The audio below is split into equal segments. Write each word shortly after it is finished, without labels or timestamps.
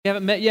If you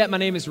haven't met yet, my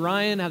name is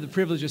Ryan. I have the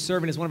privilege of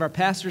serving as one of our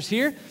pastors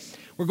here.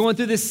 We're going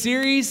through this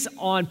series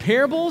on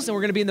parables, and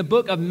we're going to be in the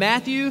book of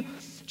Matthew,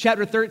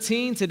 chapter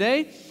 13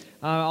 today.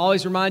 I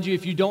always remind you,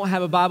 if you don't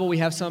have a Bible, we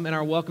have some in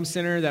our Welcome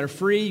Center that are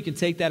free. You can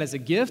take that as a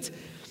gift.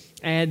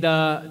 And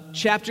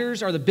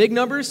chapters are the big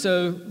numbers,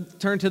 so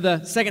turn to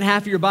the second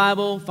half of your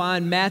Bible,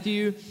 find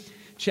Matthew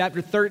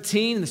chapter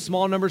 13, and the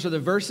small numbers are the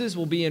verses.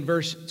 We'll be in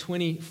verse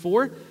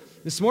 24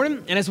 this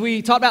morning. And as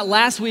we talked about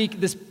last week,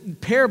 this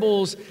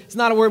parables is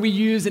not a word we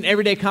use in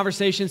everyday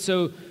conversation.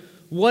 So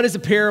what is a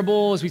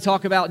parable? As we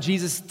talk about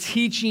Jesus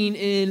teaching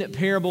in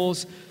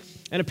parables.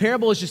 And a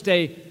parable is just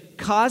a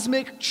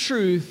cosmic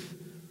truth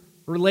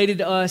related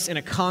to us in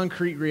a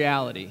concrete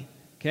reality.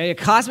 Okay, a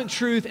cosmic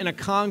truth and a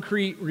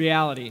concrete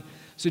reality.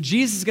 So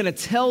Jesus is going to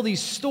tell these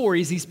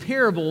stories, these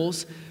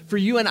parables, for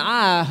you and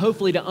I,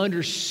 hopefully, to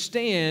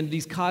understand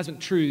these cosmic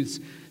truths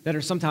that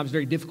are sometimes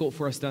very difficult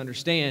for us to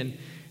understand.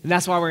 And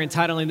that's why we're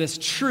entitling this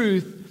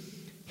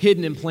Truth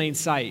Hidden in Plain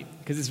Sight,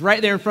 because it's right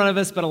there in front of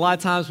us, but a lot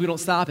of times we don't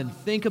stop and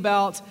think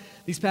about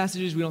these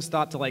passages. We don't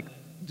stop to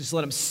just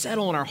let them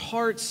settle in our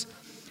hearts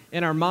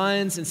and our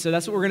minds. And so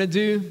that's what we're going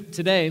to do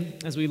today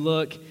as we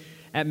look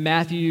at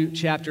Matthew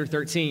chapter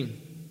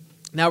 13.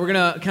 Now we're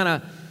going to kind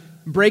of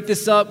break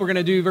this up. We're going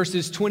to do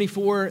verses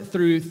 24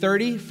 through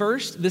 30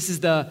 first. This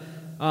is the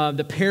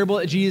parable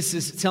that Jesus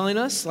is telling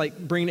us, like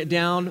bringing it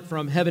down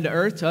from heaven to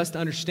earth to us to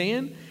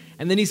understand.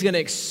 And then he's going to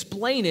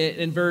explain it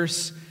in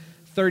verse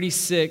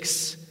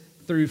 36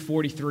 through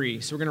 43.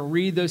 So we're going to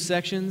read those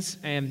sections,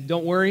 and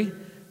don't worry,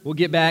 we'll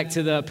get back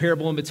to the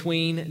parable in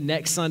between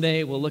next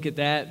Sunday. We'll look at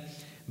that.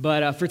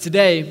 But for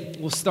today,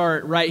 we'll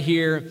start right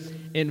here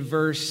in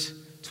verse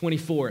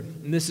 24.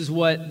 And this is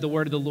what the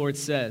word of the Lord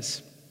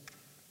says.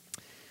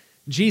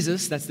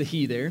 Jesus, that's the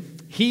he there,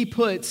 he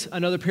put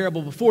another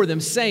parable before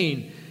them,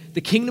 saying,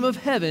 "The kingdom of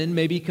heaven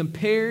may be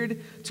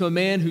compared to a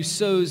man who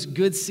sows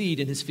good seed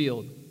in his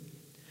field.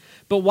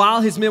 But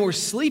while his men were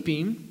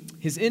sleeping,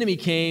 his enemy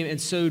came and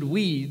sowed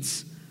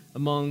weeds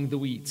among the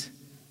wheat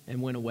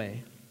and went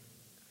away.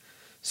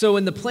 So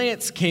when the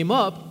plants came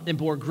up and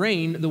bore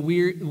grain, the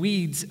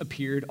weeds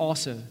appeared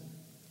also.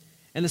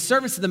 And the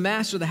servants of the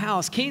master of the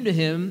house came to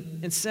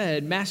him and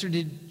said, 'Master,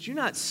 did you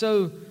not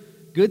sow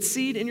good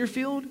seed in your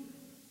field?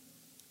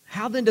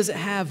 How then does it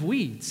have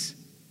weeds?'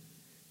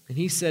 And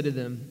he said to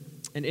them,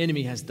 'An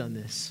enemy has done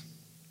this.'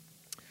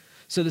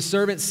 So the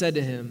servant said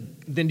to him,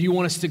 'Then do you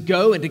want us to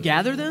go and to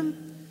gather them?'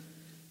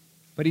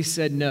 But he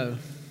said, 'No,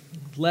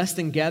 lest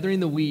in gathering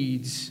the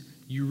weeds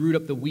you root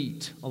up the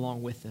wheat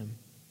along with them.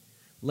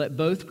 Let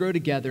both grow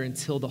together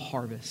until the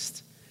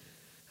harvest.'"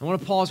 I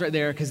want to pause right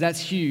there because that's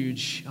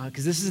huge,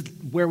 because this is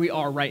where we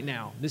are right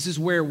now. This is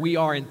where we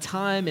are in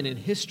time and in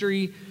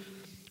history.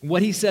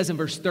 What he says in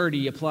verse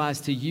 30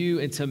 applies to you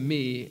and to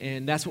me,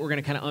 and that's what we're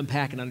going to kind of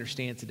unpack and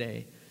understand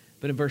today.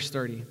 But in verse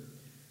 30, let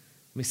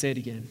me say it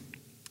again.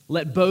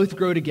 "Let both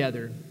grow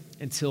together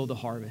until the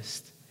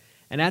harvest.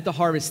 And at the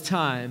harvest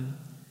time,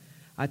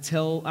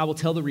 I will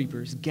tell the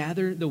reapers,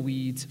 gather the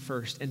weeds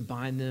first and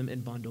bind them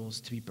in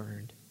bundles to be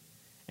burned,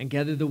 and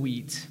gather the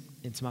wheat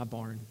into my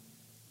barn."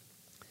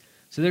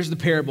 So there's the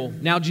parable.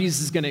 Now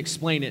Jesus is going to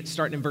explain it,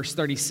 starting in verse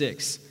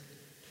 36.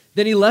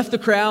 "Then he left the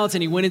crowds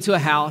and he went into a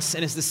house,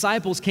 and his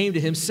disciples came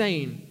to him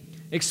saying,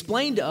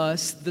 'Explain to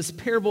us this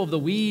parable of the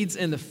weeds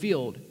in the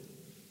field.'"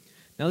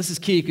 Now this is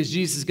key because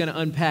Jesus is going to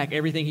unpack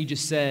everything he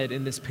just said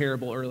in this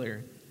parable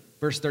earlier.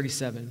 Verse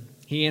 37,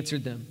 he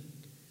answered them,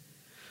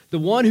 "The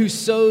one who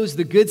sows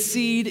the good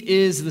seed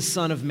is the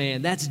Son of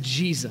Man." That's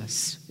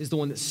Jesus, is the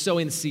one that's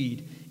sowing the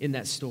seed in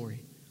that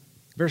story.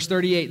 Verse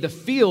 38, "The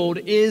field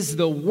is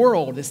the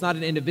world." It's not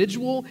an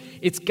individual,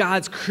 it's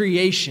God's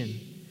creation.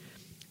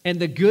 "And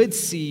the good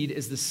seed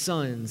is the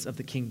sons of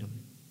the kingdom.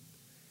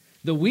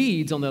 The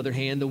weeds, on the other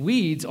hand, the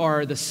weeds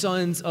are the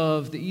sons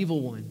of the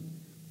evil one,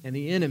 and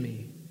the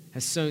enemy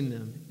has sown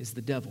them is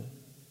the devil.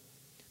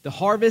 The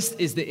harvest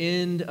is the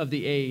end of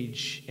the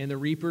age, and the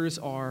reapers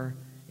are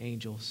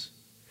angels.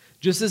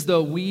 Just as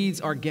the weeds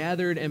are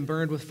gathered and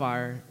burned with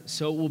fire,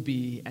 so it will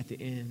be at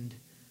the end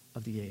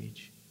of the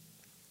age.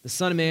 The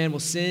Son of Man will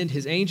send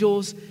his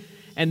angels,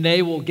 and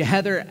they will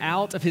gather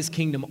out of his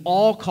kingdom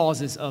all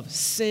causes of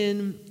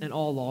sin and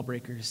all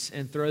lawbreakers,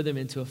 and throw them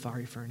into a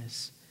fiery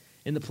furnace,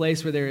 in the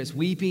place where there is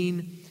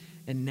weeping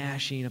and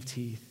gnashing of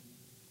teeth.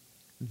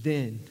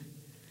 Then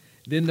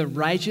the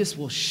righteous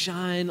will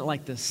shine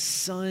like the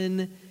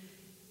sun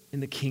in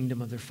the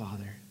kingdom of their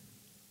Father.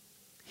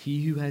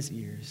 He who has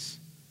ears,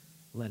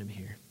 let him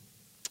hear."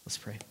 Let's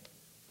pray.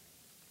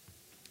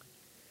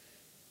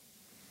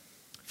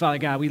 Father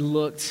God, we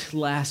looked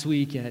last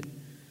week at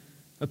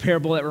a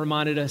parable that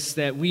reminded us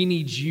that we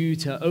need you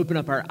to open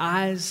up our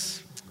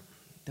eyes,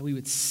 that we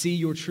would see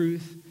your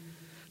truth,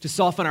 to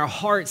soften our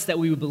hearts, that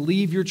we would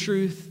believe your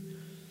truth.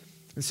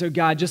 And so,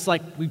 God, just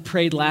like we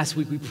prayed last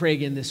week, we pray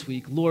again this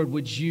week. Lord,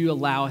 would you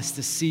allow us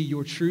to see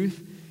your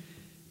truth?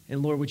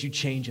 And Lord, would you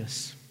change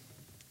us?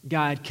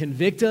 God,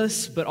 convict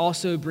us, but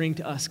also bring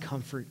to us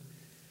comfort.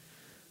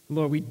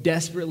 Lord, we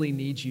desperately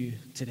need you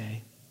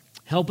today.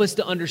 Help us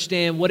to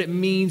understand what it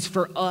means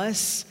for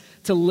us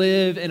to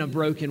live in a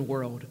broken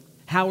world,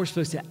 how we're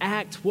supposed to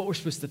act, what we're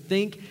supposed to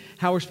think,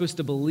 how we're supposed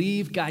to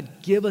believe. God,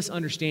 give us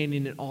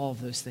understanding in all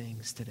of those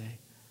things today.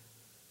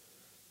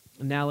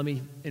 And now let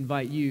me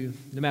invite you,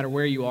 no matter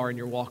where you are in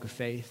your walk of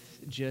faith,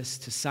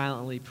 just to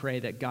silently pray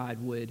that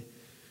God would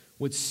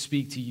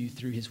speak to you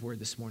through his word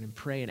this morning.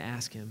 Pray and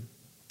ask him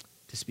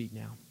to speak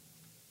now.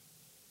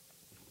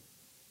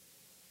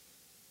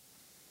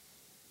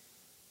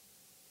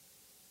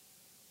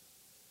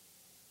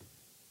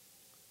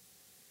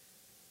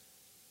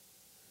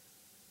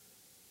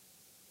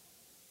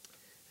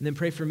 And then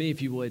pray for me,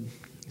 if you would.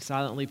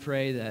 Silently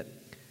pray that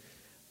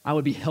I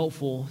would be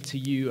helpful to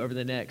you over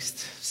the next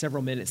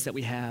several minutes that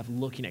we have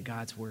looking at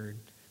God's word.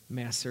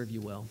 May I serve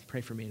you well. Pray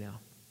for me now.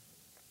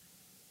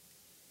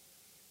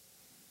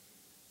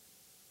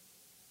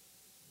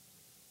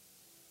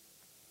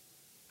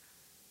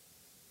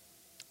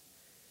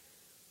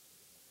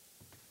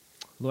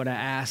 Lord, I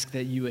ask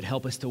that you would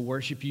help us to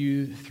worship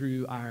you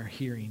through our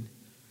hearing.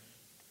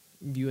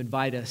 You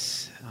invite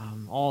us,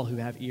 all who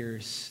have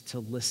ears, to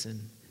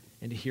listen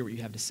and to hear what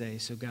you have to say.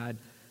 So God,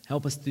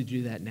 help us to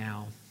do that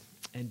now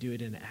and do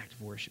it in an act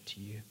of worship to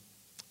you.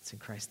 It's in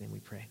Christ's name we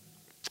pray.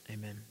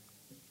 Amen.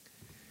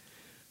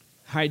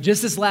 All right,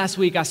 just this last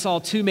week, I saw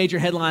two major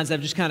headlines that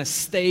have just kind of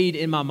stayed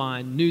in my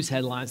mind, news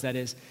headlines, that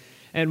is.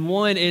 And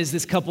one is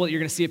this couple that you're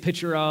going to see a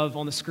picture of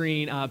on the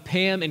screen,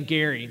 Pam and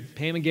Gary.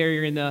 Pam and Gary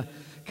are in the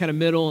kind of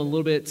middle and a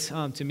little bit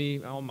to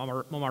me on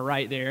my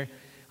right there.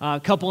 A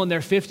couple in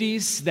their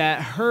 50s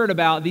that heard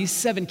about these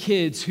 7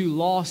 kids who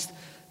lost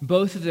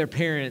both of their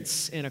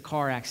parents in a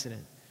car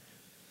accident.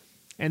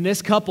 And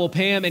this couple,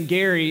 Pam and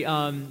Gary,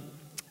 have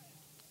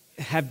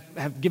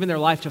given their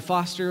life to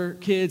foster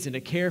kids and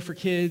to care for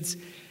kids.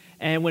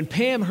 And when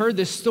Pam heard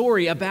this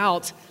story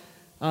about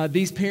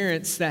these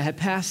parents that had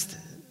passed,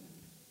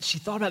 she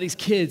thought about these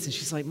kids, and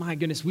she's like, my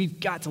goodness, we've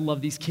got to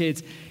love these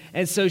kids.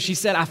 And so she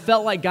said, I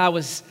felt like God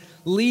was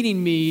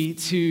leading me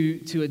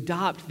to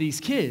adopt these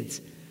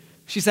kids.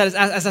 She said,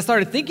 as I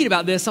started thinking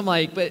about this, I'm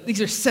like, but these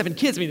are 7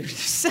 kids. I mean, there's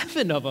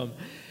 7 of them.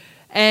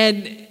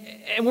 And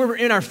we're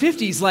in our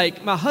 50s,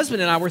 like my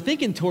husband and I, we're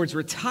thinking towards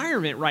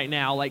retirement right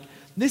now. Like,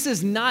 this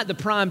is not the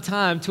prime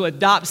time to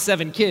adopt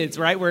 7 kids,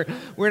 right? We're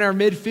in our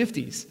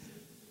mid-50s.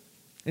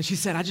 And she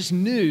said, I just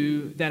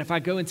knew that if I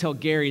go and tell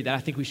Gary that I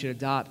think we should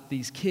adopt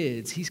these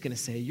kids, he's going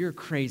to say, you're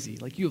crazy.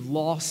 Like, you have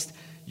lost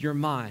your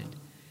mind.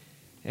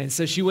 And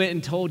so she went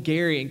and told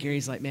Gary, and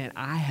Gary's like, man,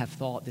 I have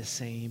thought the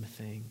same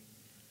thing.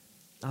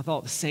 I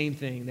thought the same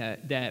thing,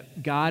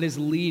 that God is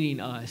leading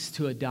us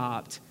to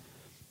adopt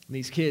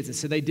these kids. And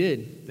so they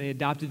did. They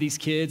adopted these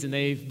kids, and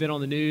they've been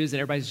on the news, and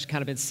everybody's just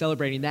kind of been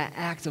celebrating that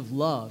act of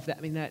love.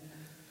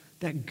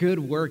 That good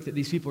work that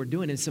these people are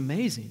doing. It's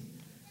amazing.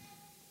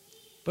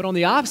 But on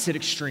the opposite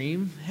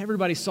extreme,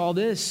 everybody saw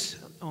this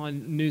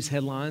on news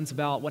headlines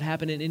about what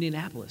happened in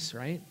Indianapolis,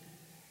 right?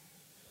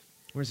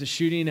 There was a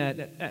shooting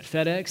at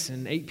FedEx,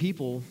 and 8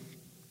 people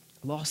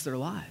lost their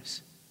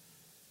lives.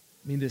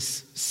 I mean,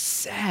 this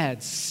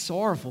sad,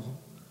 sorrowful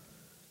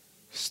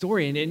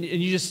story. And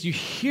you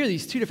hear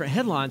these 2 different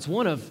headlines,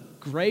 one of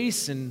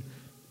grace and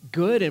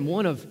good and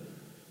one of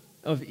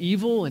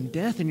evil and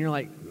death, and you're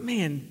like,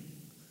 man,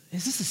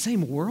 is this the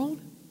same world?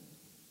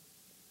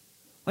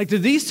 Like, do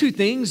these 2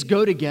 things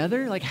go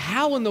together? Like,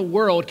 how in the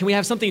world can we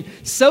have something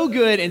so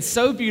good and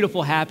so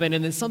beautiful happen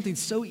and then something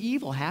so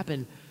evil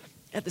happen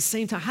at the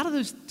same time? How do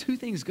those 2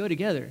 things go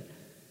together?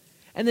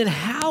 And then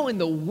how in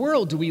the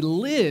world do we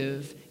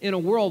live in a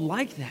world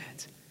like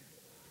that?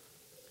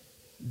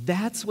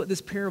 That's what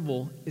this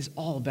parable is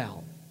all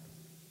about.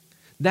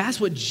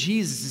 That's what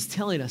Jesus is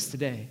telling us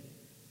today.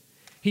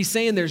 He's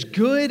saying there's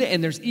good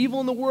and there's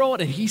evil in the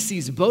world, and he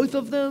sees both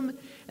of them.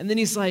 And then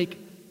he's like,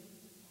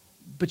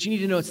 but you need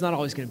to know it's not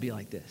always going to be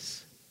like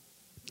this.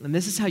 And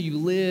this is how you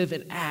live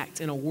and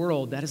act in a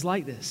world that is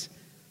like this.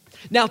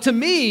 Now, to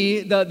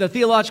me, the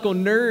theological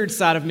nerd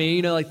side of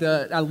me,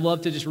 I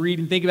love to just read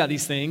and think about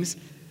these things,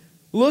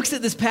 looks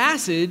at this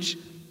passage,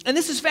 and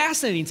this is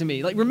fascinating to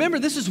me. Like, remember,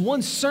 this is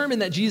one sermon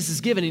that Jesus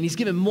has given, and he's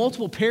given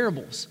multiple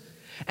parables.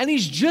 And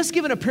he's just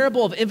given a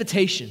parable of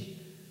invitation,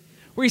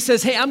 where he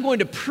says, hey, I'm going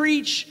to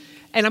preach,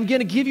 and I'm going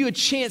to give you a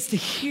chance to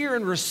hear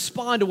and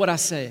respond to what I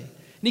say.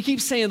 And he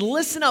keeps saying,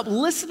 listen up,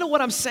 listen to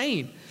what I'm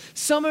saying.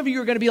 Some of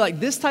you are going to be like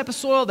this type of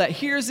soil that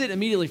hears it,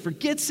 immediately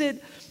forgets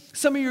it.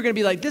 Some of you are going to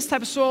be like this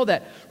type of soil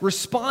that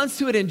responds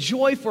to it in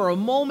joy for a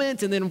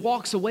moment and then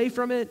walks away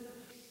from it.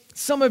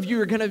 Some of you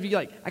are going to be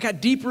like, I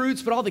got deep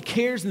roots, but all the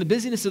cares and the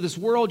busyness of this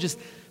world just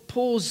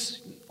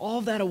pulls all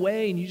of that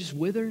away and you just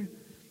wither.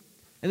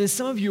 And then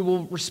some of you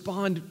will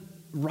respond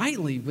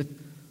rightly with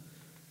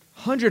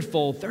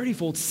 100-fold,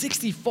 30-fold,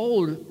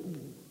 60-fold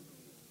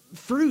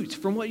fruit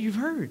from what you've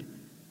heard.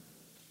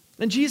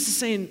 And Jesus is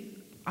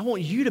saying, I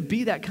want you to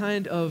be that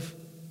kind of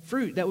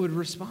fruit that would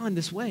respond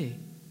this way.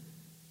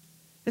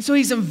 And so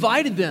he's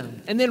invited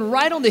them. And then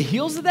right on the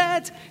heels of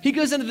that, he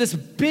goes into this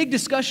big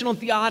discussion on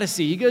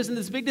theodicy. He goes into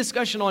this big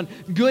discussion on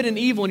good and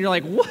evil. And you're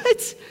like,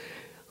 what?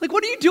 Like,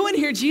 what are you doing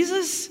here,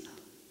 Jesus?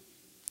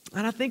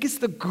 And I think it's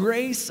the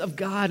grace of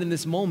God in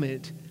this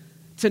moment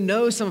to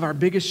know some of our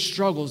biggest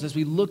struggles as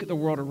we look at the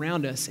world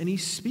around us, and he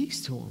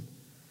speaks to them.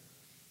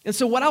 And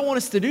so what I want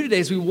us to do today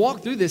as we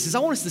walk through this is I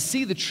want us to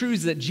see the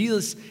truths that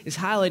Jesus is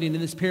highlighting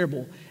in this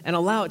parable and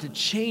allow it to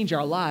change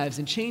our lives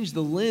and change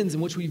the lens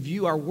in which we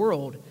view our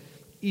world,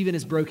 even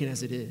as broken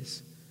as it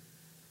is.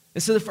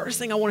 And so the first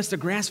thing I want us to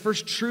grasp,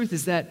 first truth,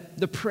 is that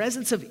the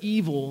presence of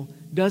evil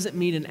doesn't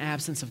mean an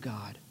absence of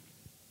God.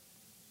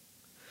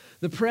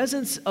 The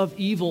presence of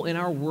evil in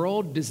our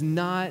world does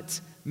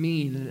not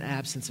mean an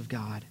absence of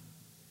God.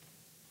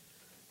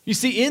 You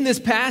see, in this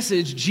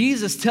passage,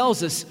 Jesus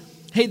tells us,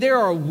 hey, there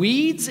are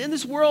weeds in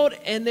this world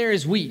and there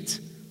is wheat.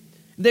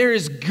 There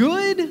is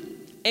good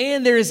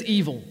and there is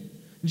evil.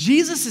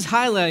 Jesus is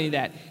highlighting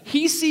that.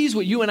 He sees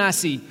what you and I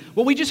see.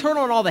 What we just heard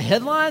on all the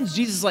headlines,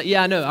 Jesus is like,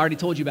 yeah, I know, I already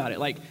told you about it.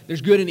 Like,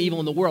 there's good and evil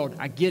in the world.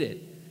 I get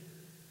it.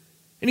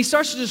 And he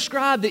starts to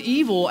describe the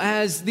evil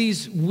as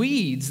these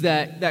weeds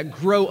that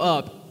grow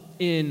up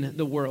in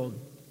the world.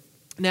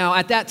 Now,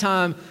 at that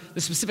time,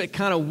 the specific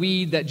kind of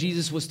weed that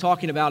Jesus was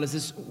talking about is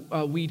this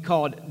weed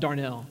called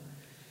darnel.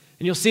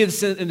 And you'll see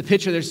this in the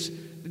picture.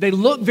 They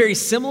look very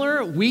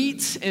similar,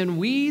 wheat and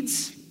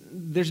weeds.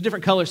 There's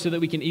different colors so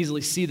that we can easily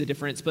see the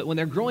difference. But when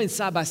they're growing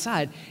side by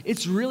side,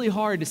 it's really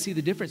hard to see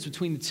the difference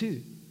between the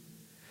two.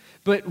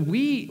 But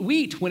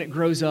wheat, when it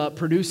grows up,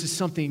 produces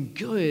something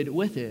good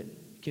with it.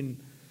 You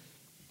can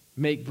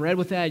make bread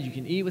with that. You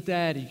can eat with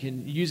that. You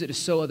can use it to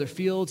sow other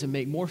fields and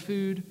make more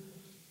food.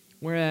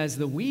 Whereas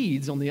the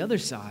weeds on the other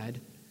side,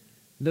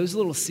 those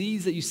little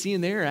seeds that you see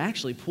in there are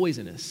actually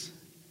poisonous.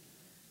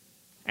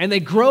 And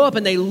they grow up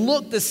and they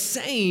look the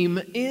same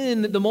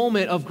in the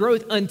moment of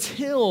growth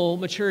until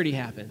maturity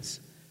happens.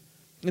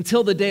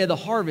 Until the day of the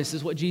harvest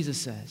is what Jesus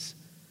says.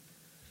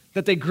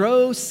 That they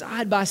grow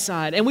side by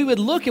side. And we would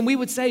look and we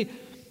would say,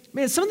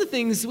 man, some of the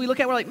things we look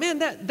at, we're like, man,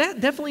 that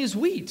definitely is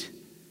wheat.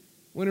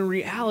 When in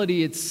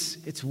reality,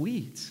 it's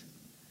weeds.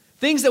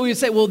 Things that we would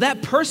say, well,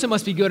 that person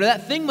must be good or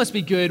that thing must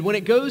be good. When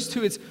it goes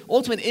to its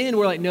ultimate end,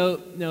 we're like, no,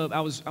 I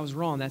was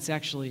wrong. That's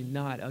actually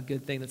not a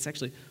good thing. That's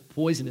actually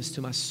poisonous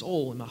to my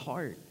soul and my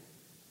heart.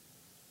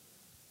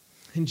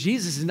 And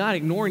Jesus is not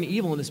ignoring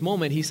evil in this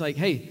moment. He's like,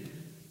 hey,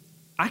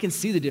 I can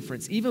see the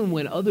difference, even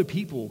when other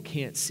people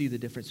can't see the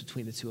difference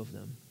between the two of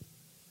them.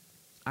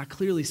 I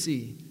clearly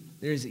see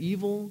there's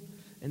evil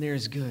and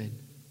there's good.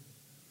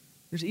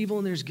 There's evil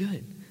and there's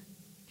good.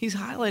 He's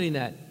highlighting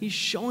that. He's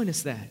showing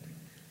us that.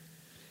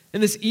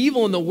 And this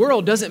evil in the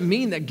world doesn't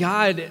mean that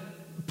God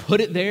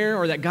put it there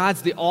or that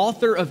God's the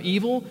author of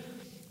evil.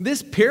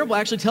 This parable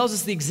actually tells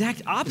us the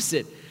exact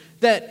opposite,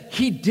 that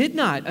he did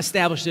not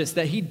establish this,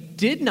 that he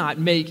did not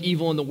make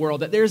evil in the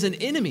world, that there's an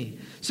enemy.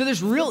 So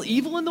there's real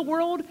evil in the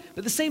world, but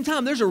at the same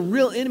time, there's a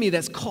real enemy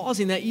that's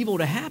causing that evil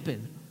to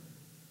happen.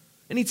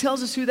 And he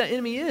tells us who that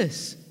enemy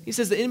is. He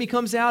says the enemy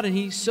comes out and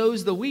he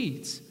sows the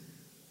weeds.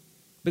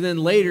 But then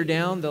later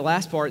down, the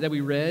last part that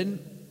we read,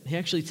 he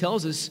actually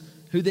tells us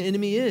who the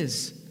enemy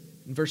is.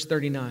 In verse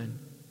 39,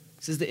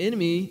 it says the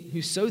enemy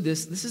who sowed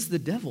this is the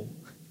devil.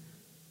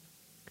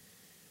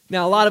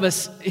 Now, a lot of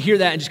us hear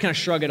that and just kind of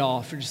shrug it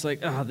off. We're just like,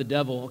 oh, the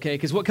devil, okay?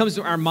 Because what comes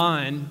to our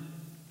mind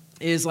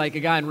is like a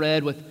guy in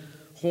red with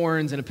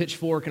horns and a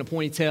pitchfork and a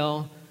pointy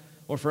tail.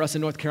 Or for us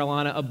in North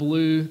Carolina, a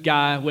blue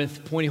guy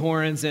with pointy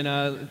horns and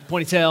a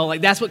pointy tail.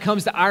 Like, that's what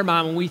comes to our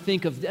mind when we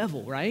think of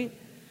devil, right?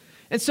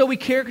 And so we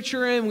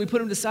caricature him, we put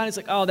him to the side. It's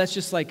like, oh, that's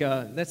just like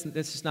that's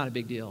just not a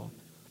big deal.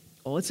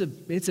 Oh, it's a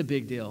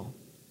big deal.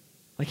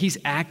 Like, he's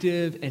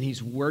active and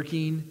he's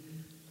working.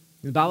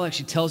 The Bible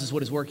actually tells us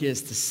what his work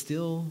is: to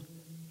steal,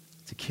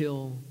 to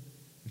kill,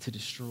 and to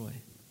destroy.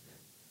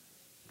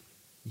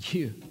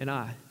 You and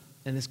I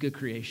and this good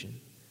creation.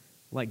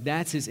 Like,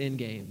 that's his end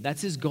game.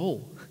 That's his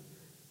goal.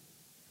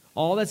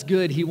 All that's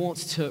good, he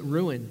wants to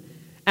ruin.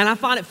 And I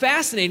find it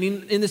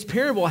fascinating in this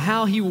parable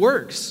how he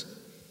works.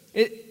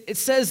 It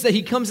says that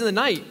he comes in the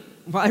night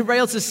while everybody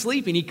else is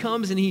sleeping. He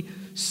comes and he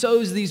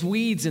sows these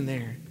weeds in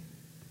there.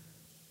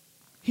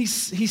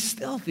 He's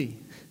stealthy.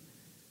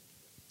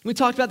 We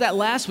talked about that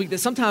last week, that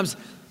sometimes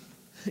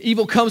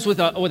evil comes with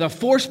a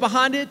force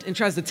behind it and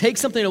tries to take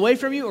something away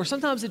from you, or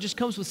sometimes it just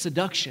comes with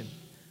seduction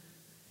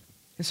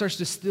and starts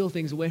to steal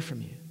things away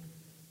from you.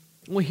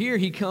 Well, here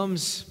he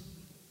comes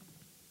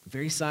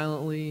very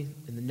silently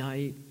in the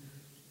night,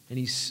 and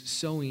he's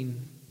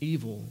sowing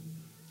evil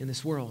in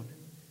this world.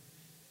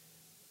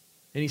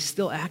 And he's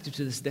still active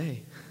to this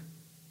day.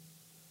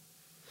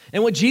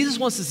 And what Jesus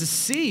wants us to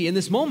see in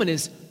this moment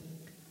is,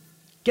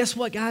 guess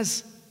what,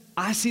 guys?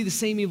 I see the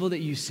same evil that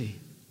you see.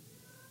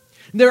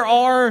 There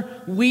are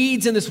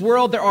weeds in this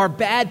world. There are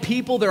bad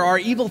people. There are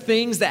evil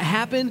things that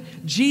happen.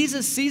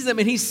 Jesus sees them,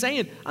 and he's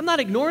saying, I'm not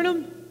ignoring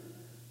them.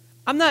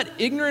 I'm not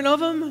ignorant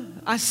of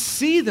them. I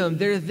see them.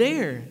 They're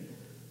there.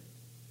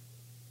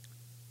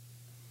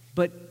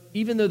 But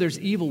even though there's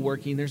evil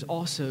working, there's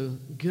also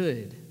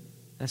good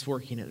that's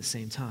working at the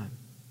same time.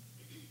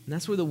 And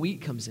that's where the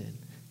wheat comes in.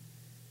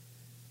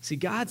 See,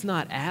 God's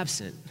not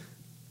absent.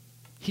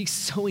 He's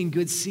sowing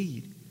good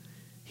seed.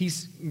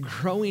 He's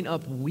growing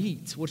up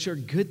wheat, which are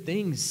good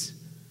things.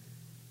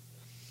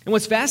 And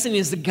what's fascinating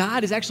is that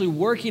God is actually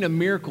working a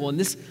miracle. And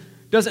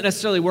Doesn't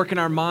necessarily work in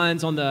our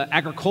minds on the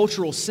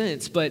agricultural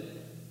sense, but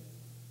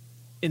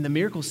in the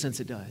miracle sense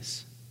it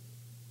does.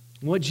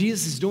 What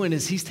Jesus is doing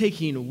is he's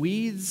taking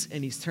weeds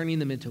and he's turning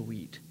them into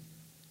wheat.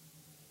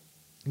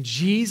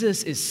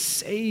 Jesus is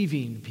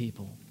saving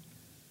people.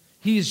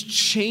 He is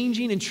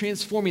changing and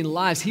transforming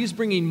lives. He's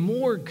bringing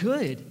more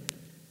good.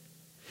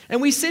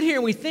 And we sit here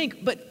and we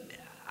think, but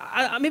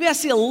maybe I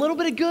see a little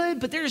bit of good,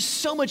 but there's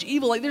so much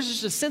evil. Like there's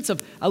just a sense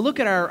of, I look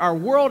at our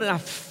world and I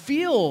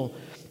feel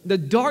the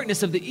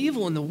darkness of the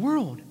evil in the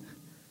world.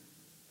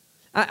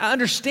 I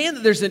understand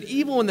that there's an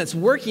evil one that's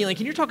working. Like,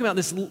 and you're talking about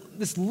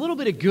this little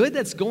bit of good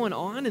that's going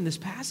on in this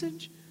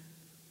passage.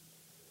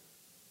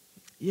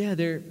 Yeah,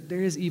 there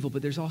is evil,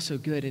 but there's also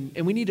good.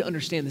 And we need to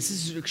understand this.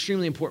 This is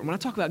extremely important. When I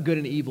talk about good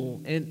and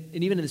evil, and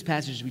even in this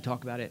passage we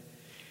talk about it,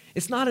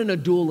 it's not in a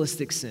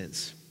dualistic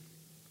sense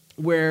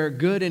where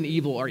good and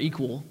evil are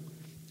equal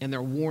and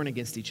they're warring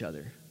against each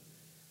other.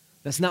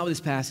 That's not what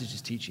this passage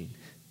is teaching.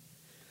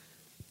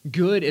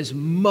 Good is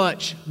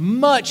much,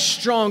 much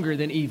stronger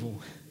than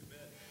evil.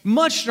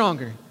 Much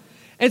stronger.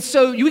 And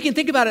so we can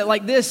think about it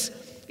like this.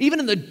 Even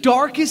in the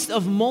darkest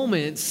of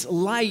moments,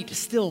 light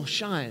still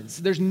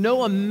shines. There's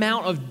no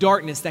amount of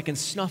darkness that can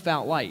snuff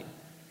out light.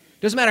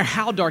 Doesn't matter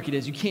how dark it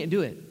is, you can't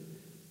do it.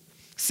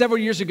 Several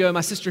years ago,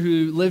 my sister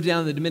who lived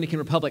down in the Dominican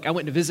Republic, I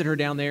went to visit her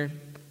down there.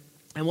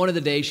 And one of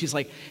the days, she's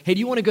like, hey, do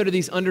you want to go to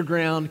these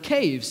underground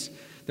caves?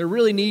 They're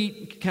really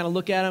neat. Kind of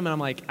look at them. And I'm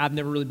like, I've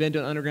never really been to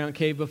an underground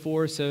cave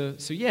before. So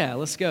yeah,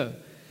 let's go.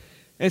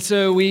 And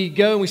so we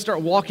go and we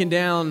start walking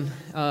down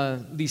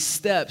these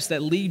steps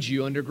that lead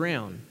you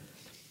underground.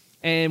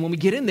 And when we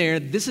get in there,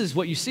 this is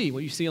what you see.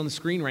 What you see on the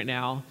screen right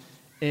now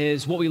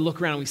is what we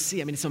look around and we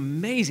see. I mean, it's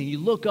amazing. You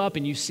look up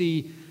and you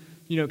see,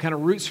 kind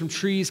of roots from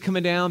trees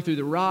coming down through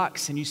the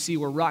rocks, and you see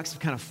where rocks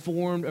have kind of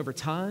formed over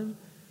time.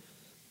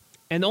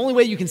 And the only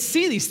way you can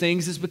see these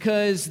things is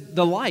because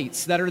the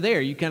lights that are there,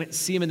 you kind of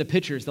see them in the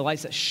pictures, the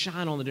lights that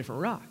shine on the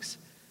different rocks.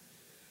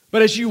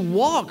 But as you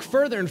walk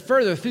further and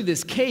further through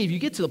this cave, you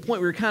get to the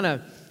point where you're kind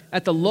of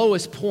at the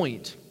lowest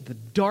point, the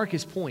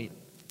darkest point.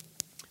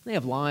 They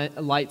have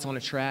lights on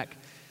a track,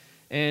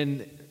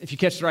 and if you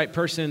catch the right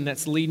person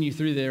that's leading you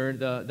through there,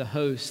 the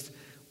host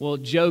will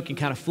joke and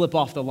kind of flip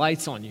off the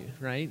lights on you,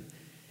 right?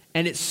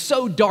 And it's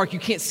so dark you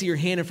can't see your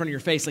hand in front of your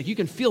face. Like you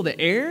can feel the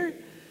air,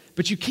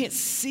 but you can't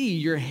see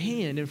your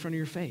hand in front of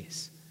your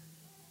face.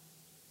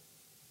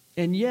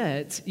 And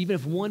yet, even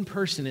if one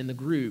person in the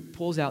group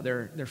pulls out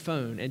their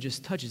phone and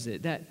just touches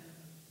it, that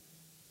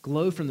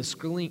glow from the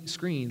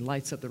screen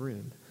lights up the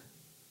room.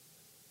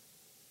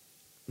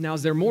 Now,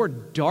 is there more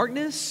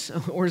darkness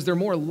or is there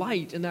more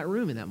light in that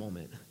room in that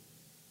moment?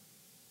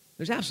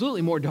 There's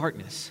absolutely more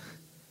darkness.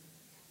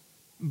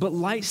 But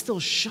light still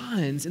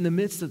shines in the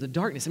midst of the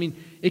darkness. I mean,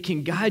 it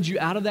can guide you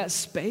out of that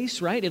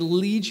space, right? It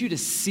leads you to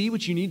see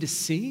what you need to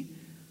see.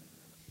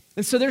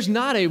 And so there's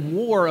not a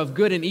war of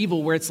good and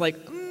evil where it's like,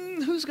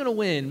 who's going to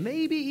win?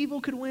 Maybe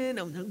evil could win.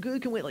 No,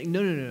 good can win. Like,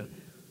 no.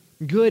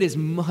 Good is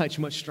much,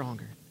 much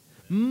stronger.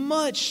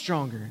 Much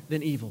stronger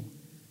than evil.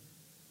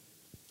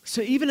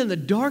 So even in the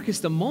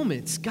darkest of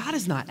moments, God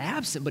is not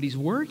absent, but he's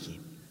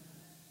working.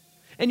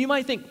 And you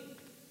might think,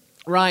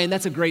 Ryan,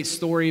 that's a great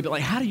story, but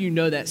like, how do you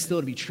know that still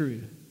to be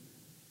true?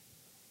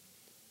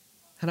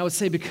 And I would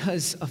say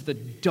because of the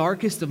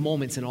darkest of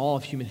moments in all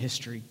of human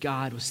history,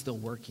 God was still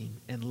working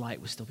and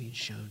light was still being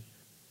shown.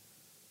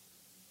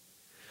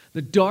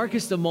 The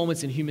darkest of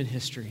moments in human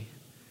history,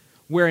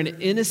 where an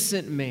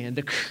innocent man,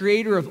 the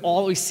creator of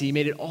all we see,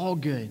 made it all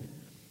good,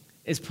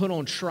 is put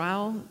on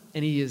trial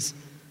and he is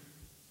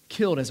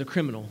killed as a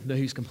criminal, though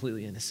he's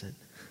completely innocent.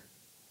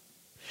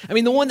 I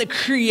mean, the one that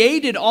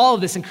created all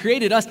of this and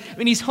created us, I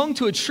mean, he's hung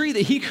to a tree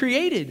that he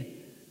created.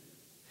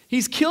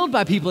 He's killed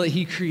by people that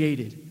he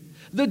created.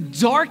 The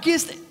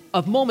darkest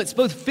of moments,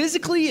 both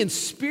physically and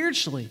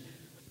spiritually.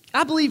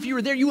 I believe if you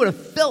were there, you would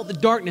have felt the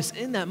darkness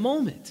in that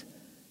moment.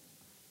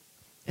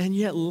 And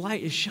yet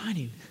light is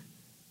shining.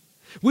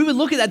 We would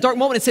look at that dark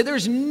moment and say,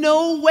 there's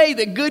no way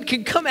that good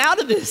can come out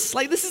of this.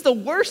 Like, this is the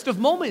worst of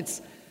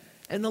moments.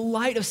 And the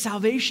light of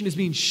salvation is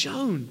being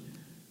shown.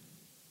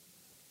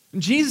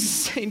 And Jesus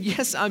is saying,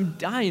 yes, I'm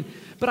dying,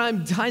 but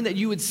I'm dying that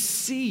you would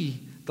see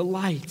the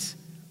light,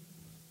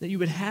 that you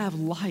would have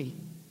light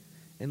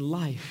and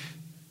life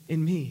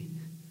in me.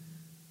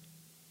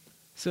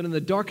 So in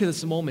the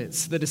darkest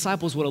moments, the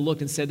disciples would have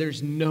looked and said,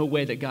 there's no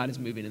way that God is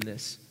moving in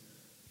this.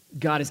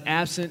 God is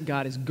absent,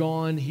 God is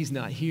gone, he's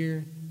not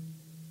here.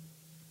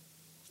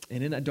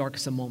 And in that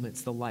darkest of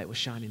moments, the light was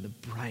shining the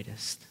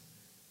brightest.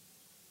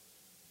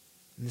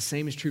 And the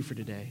same is true for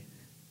today.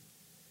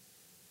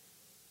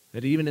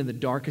 That even in the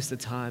darkest of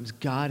times,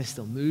 God is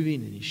still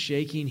moving and he's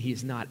shaking. He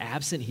is not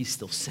absent, he's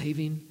still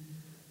saving.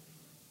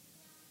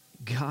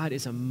 God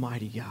is a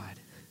mighty God.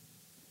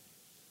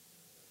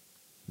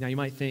 Now you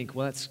might think,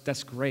 well,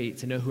 that's great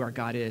to know who our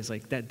God is.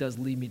 Like that does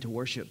lead me to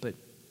worship, but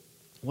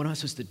what am I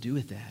supposed to do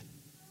with that?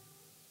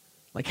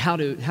 Like how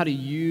do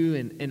you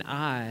and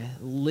I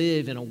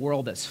live in a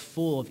world that's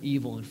full of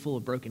evil and full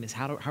of brokenness?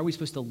 How are we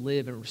supposed to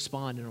live and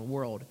respond in a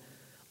world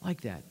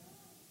like that?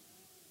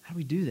 How do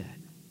we do that?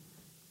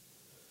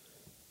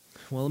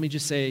 Well, let me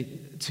just say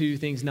two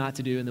things not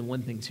to do and then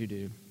one thing to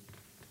do.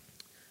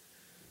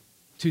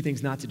 Two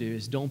things not to do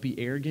is don't be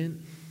arrogant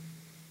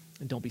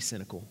and don't be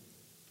cynical.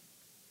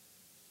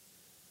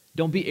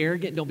 Don't be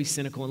arrogant, don't be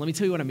cynical. And let me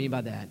tell you what I mean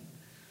by that.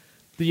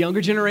 The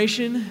younger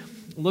generation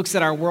looks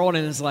at our world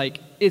and is like,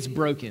 it's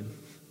broken.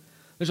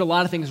 There's a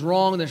lot of things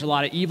wrong. There's a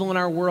lot of evil in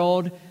our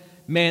world.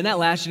 Man, that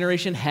last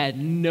generation had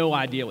no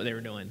idea what they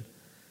were doing.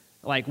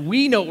 Like,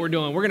 we know what we're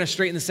doing. We're going to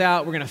straighten this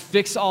out. We're going to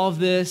fix all of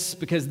this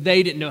because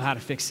they didn't know how to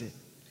fix it.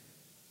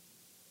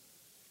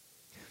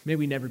 May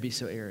we never be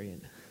so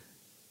arrogant.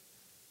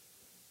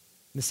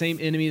 The same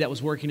enemy that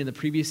was working in the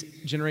previous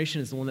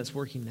generation is the one that's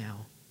working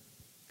now.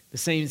 The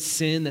same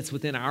sin that's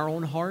within our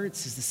own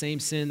hearts is the same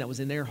sin that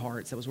was in their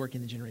hearts that was working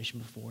the generation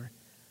before.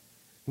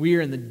 We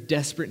are in the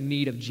desperate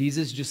need of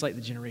Jesus just like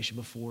the generation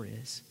before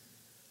is.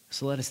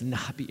 So let us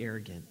not be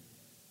arrogant.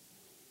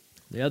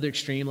 The other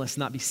extreme, let's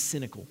not be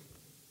cynical.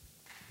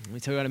 Let me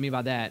tell you what I mean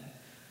by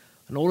that.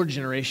 An older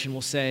generation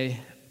will say,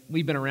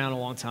 we've been around a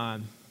long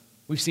time.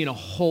 We've seen a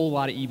whole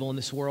lot of evil in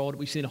this world.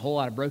 We've seen a whole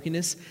lot of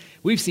brokenness.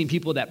 We've seen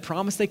people that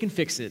promise they can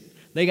fix it.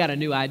 They got a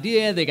new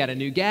idea, they got a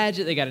new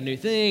gadget, they got a new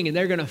thing, and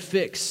they're going to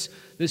fix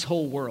this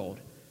whole world.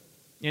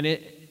 And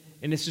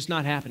it's just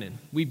not happening.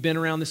 We've been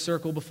around this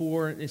circle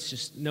before. It's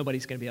just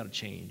nobody's going to be able to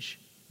change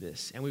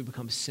this. And we've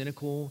become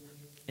cynical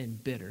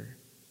and bitter.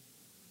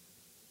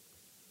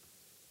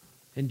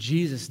 And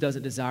Jesus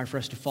doesn't desire for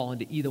us to fall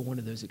into either one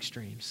of those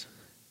extremes.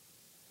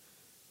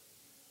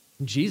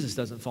 Jesus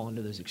doesn't fall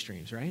into those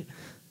extremes, right?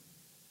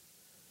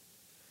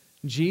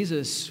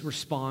 Jesus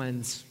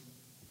responds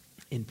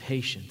in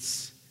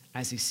patience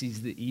as he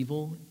sees the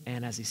evil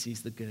and as he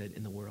sees the good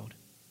in the world.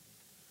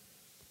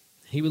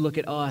 He would look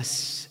at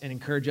us and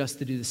encourage us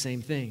to do the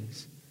same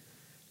things.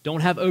 Don't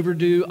have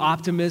overdue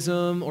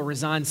optimism or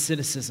resigned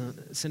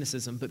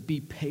cynicism, but be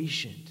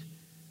patient.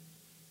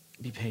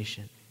 Be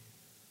patient.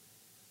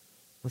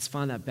 Let's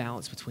find that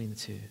balance between the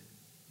two.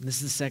 And this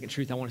is the second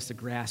truth I want us to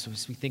grasp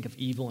as we think of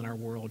evil in our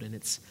world, and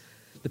it's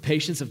the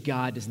patience of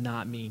God does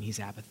not mean he's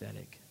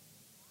apathetic.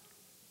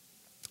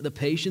 The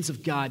patience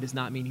of God does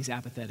not mean he's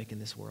apathetic in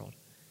this world.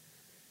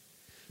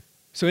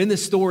 So in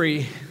this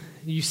story,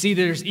 you see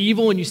that there's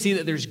evil and you see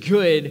that there's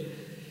good.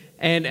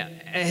 And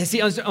as he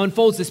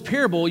unfolds this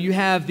parable, you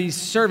have these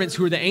servants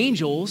who are the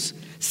angels,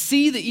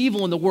 see the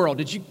evil in the world.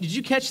 Did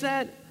you catch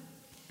that?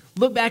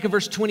 Look back at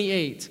verse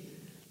 28.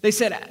 They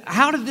said,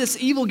 how did this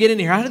evil get in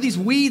here? How did these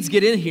weeds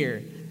get in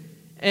here?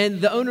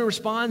 And the owner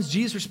responds,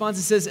 Jesus responds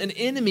and says, an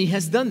enemy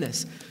has done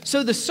this.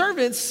 So the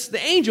servants, the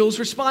angels,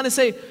 respond and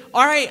say,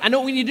 all right, I know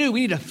what we need to do. We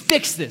need to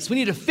fix this. We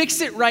need to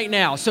fix it right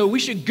now. So we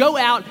should go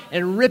out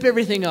and rip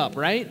everything up,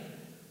 right?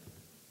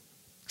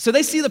 So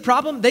they see the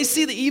problem. They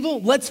see the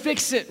evil. Let's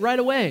fix it right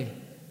away.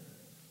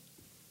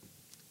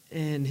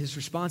 And his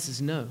response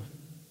is no.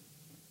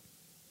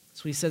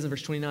 That's what he says in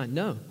verse 29.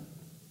 No.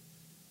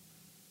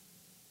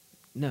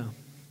 No.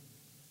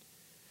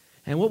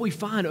 And what we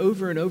find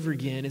over and over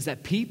again is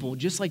that people,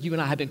 just like you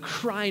and I, have been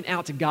crying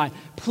out to God,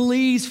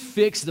 please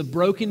fix the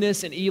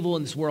brokenness and evil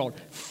in this world.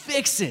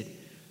 Fix it.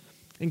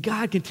 And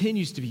God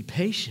continues to be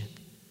patient.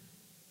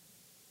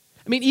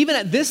 I mean, even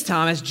at this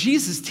time, as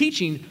Jesus is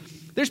teaching,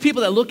 there's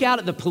people that look out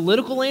at the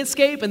political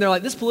landscape and they're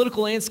like, this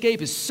political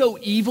landscape is so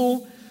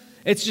evil.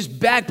 It's just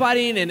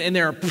backbiting and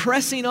they're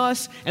oppressing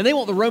us, and they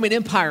want the Roman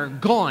Empire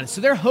gone. So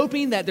they're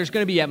hoping that there's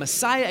going to be a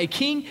Messiah, a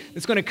king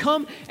that's going to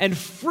come and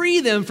free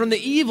them from the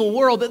evil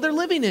world that they're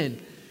living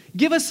in.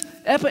 Give us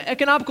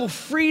economical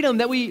freedom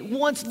that we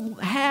once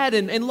had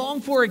and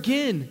long for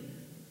again.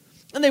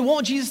 And they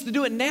want Jesus to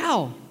do it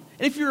now.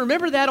 And if you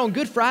remember that on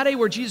Good Friday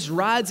where Jesus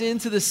rides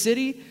into the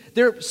city,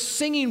 they're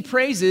singing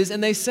praises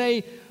and they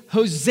say,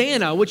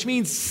 Hosanna, which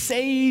means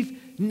save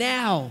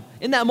now.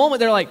 In that moment,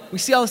 they're like, we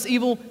see all this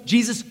evil,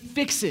 Jesus,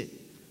 fix it.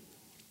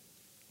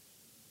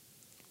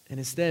 And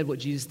instead, what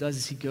Jesus does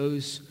is he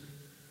goes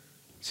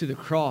to the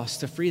cross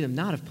to free them,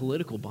 not of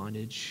political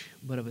bondage,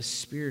 but of a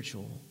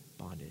spiritual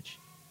bondage.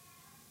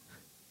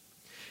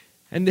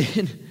 And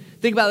then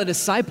think about the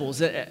disciples.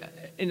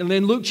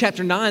 In Luke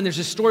chapter 9, there's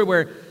a story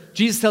where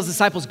Jesus tells the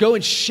disciples, go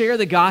and share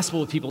the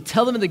gospel with people.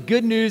 Tell them the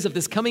good news of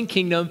this coming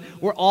kingdom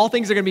where all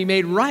things are going to be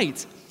made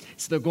right.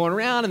 So they're going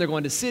around and they're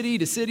going to city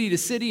to city to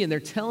city, and they're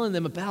telling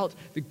them about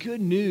the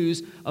good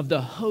news of the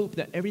hope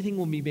that everything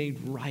will be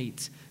made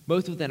right,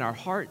 both within our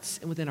hearts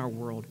and within our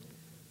world.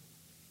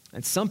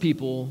 And some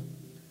people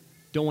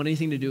don't want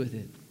anything to do with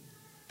it.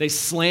 They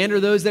slander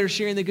those that are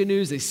sharing the good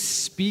news. They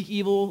speak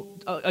evil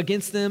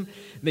against them.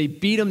 They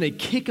beat them. They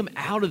kick them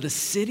out of the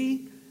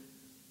city.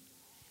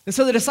 And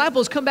so the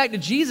disciples come back to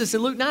Jesus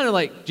in Luke 9 and are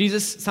like,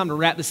 Jesus, it's time to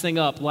wrap this thing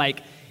up.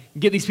 Like,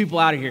 get these people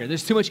out of here.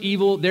 There's too much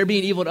evil. They're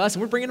being evil to us,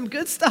 and we're bringing them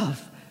good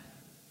stuff.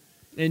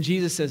 And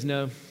Jesus says,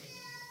 no,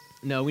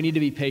 we need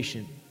to be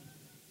patient.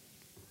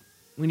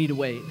 We need to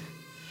wait.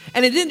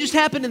 And it didn't just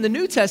happen in the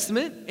New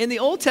Testament. In the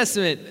Old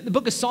Testament, the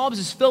book of Psalms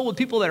is filled with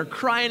people that are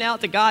crying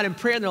out to God in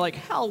prayer, and they're like,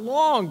 how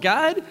long,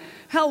 God?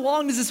 How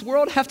long does this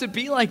world have to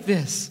be like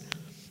this?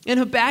 In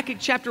Habakkuk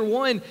chapter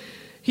 1,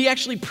 he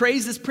actually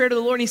prays this prayer to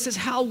the Lord, and he says,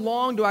 how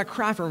long do I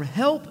cry for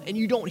help and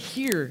you don't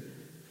hear?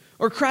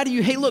 Or cry to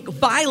you, hey, look,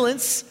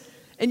 violence,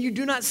 and you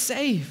do not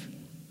save.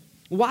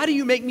 Why do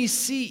you make me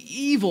see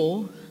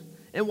evil,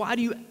 and why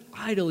do you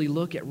idly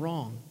look at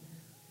wrong?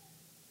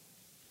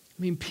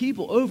 I mean,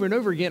 people over and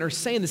over again are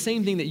saying the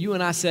same thing that you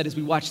and I said as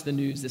we watched the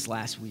news this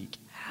last week.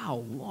 How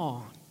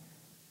long,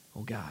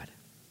 oh God?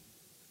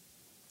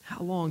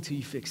 How long till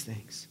you fix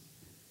things?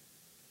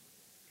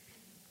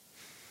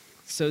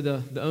 So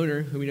the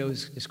owner, who we know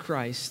is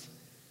Christ,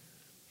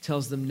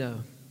 tells them no.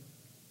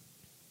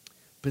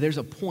 But there's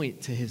a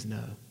point to his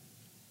no.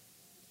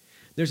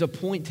 There's a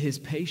point to his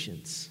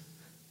patience.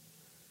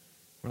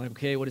 We're like,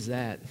 okay, what is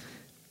that?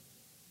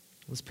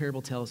 Well, this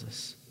parable tells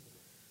us.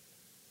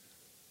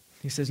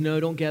 He says, no,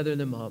 don't gather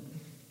them up,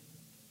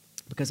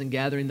 because in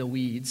gathering the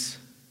weeds,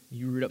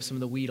 you root up some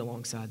of the weed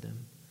alongside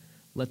them.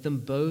 Let them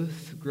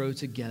both grow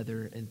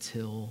together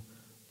until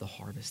the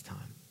harvest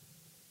time.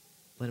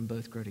 Let them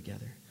both grow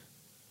together.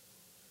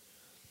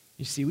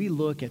 You see, we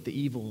look at the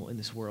evil in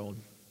this world,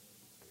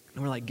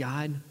 and we're like,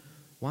 God,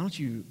 why don't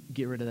you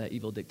get rid of that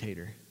evil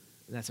dictator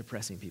that's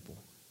oppressing people?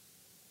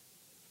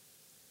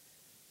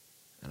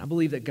 And I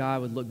believe that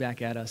God would look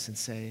back at us and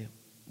say,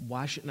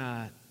 why shouldn't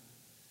I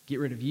get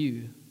rid of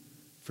you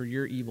for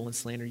your evil and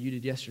slander you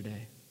did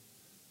yesterday?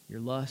 Your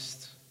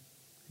lust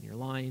and your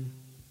lying.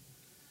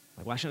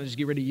 Like, why shouldn't I just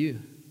get rid of you?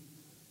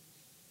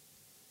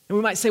 And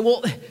we might say,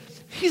 well,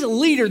 he's a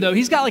leader, though.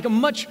 He's got like a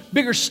much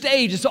bigger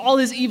stage, and so all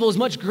his evil is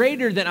much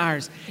greater than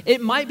ours.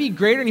 It might be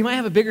greater, and he might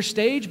have a bigger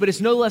stage, but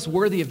it's no less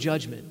worthy of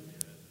judgment.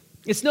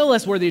 It's no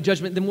less worthy of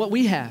judgment than what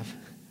we have.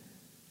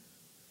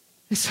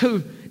 And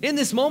so in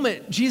this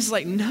moment, Jesus is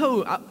like,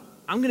 no,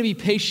 I'm going to be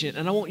patient,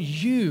 and I want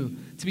you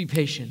to be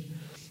patient.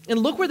 And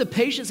look where the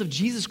patience of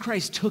Jesus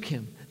Christ took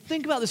him.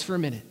 Think about this for a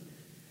minute.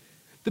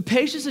 The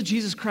patience of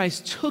Jesus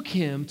Christ took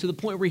him to the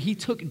point where he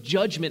took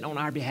judgment on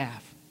our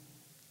behalf.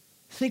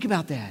 Think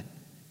about that.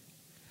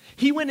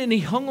 He went and he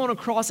hung on a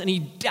cross and he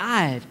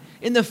died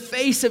in the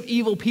face of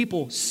evil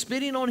people,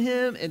 spitting on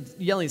him and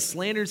yelling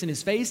slanders in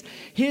his face.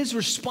 His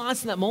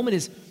response in that moment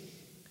is,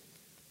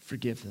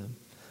 forgive them.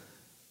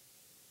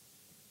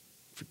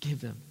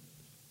 Forgive them.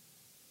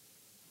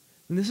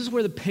 And this is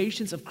where the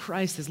patience of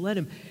Christ has led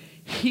him.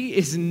 He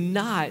is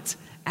not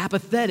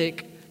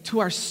apathetic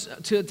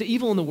to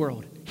evil in the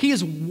world. He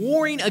is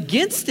warring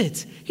against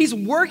it. He's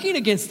working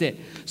against it.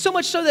 So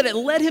much so that it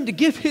led him to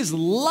give his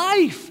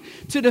life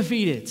to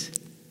defeat it.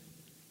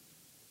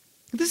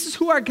 This is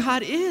who our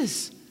God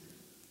is.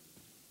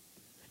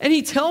 And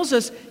he tells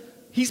us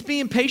he's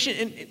being patient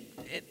in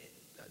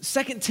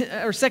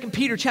 2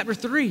 Peter chapter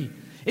 3.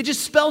 It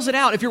just spells it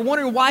out. If you're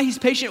wondering why he's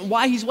patient,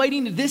 why he's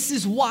waiting, this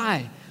is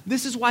why.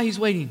 This is why he's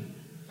waiting.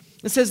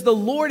 It says, the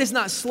Lord is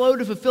not slow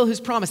to fulfill his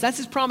promise. That's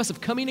his promise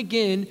of coming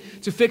again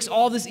to fix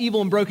all this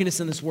evil and brokenness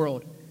in this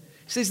world.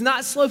 He says,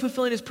 not slow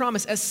fulfilling his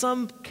promise, as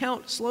some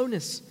count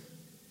slowness,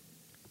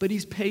 but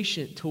he's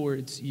patient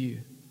towards you,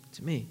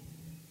 to me.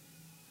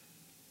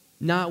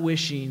 Not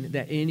wishing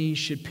that any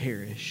should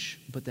perish,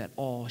 but that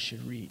all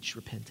should reach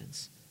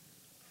repentance.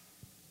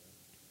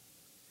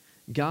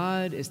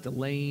 God is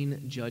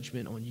delaying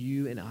judgment on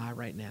you and I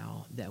right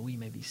now that we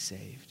may be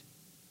saved.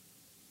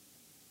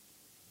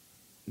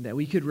 That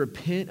we could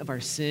repent of our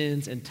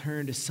sins and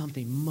turn to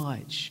something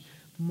much,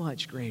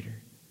 much greater.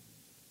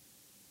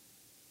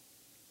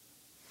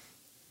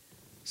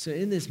 So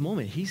in this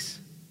moment, he's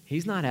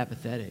not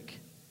apathetic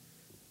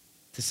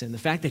to sin. The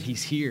fact that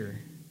he's here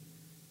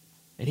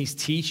and he's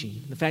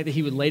teaching, the fact that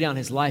he would lay down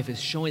his life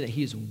is showing that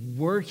he is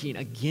working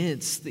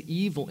against the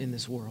evil in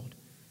this world.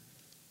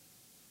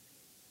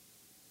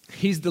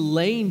 He's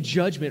delaying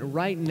judgment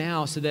right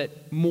now so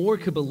that more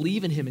could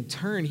believe in him and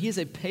turn. He is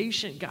a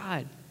patient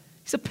God.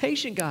 He's a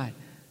patient God.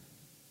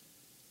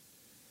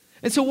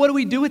 And so what do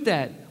we do with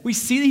that? We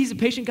see that he's a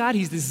patient God.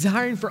 He's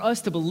desiring for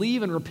us to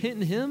believe and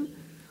repent in him.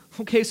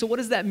 Okay, so what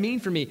does that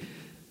mean for me?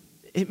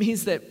 It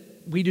means that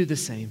we do the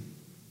same.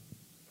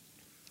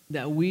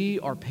 That we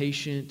are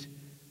patient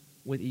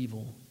with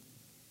evil,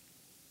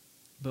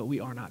 but we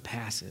are not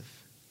passive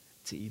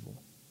to evil.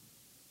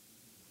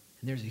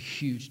 And there's a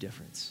huge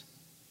difference.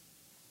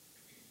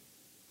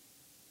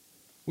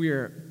 We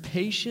are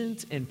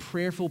patient and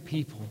prayerful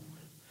people,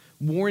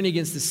 warring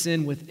against the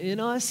sin within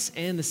us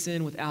and the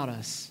sin without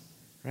us,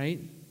 right?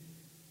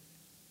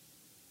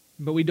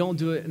 But we don't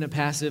do it in a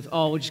passive,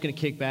 oh, we're just going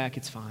to kick back,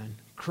 it's fine.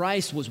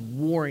 Christ was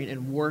warring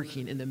and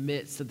working in the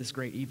midst of this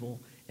great evil,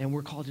 and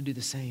we're called to do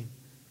the same.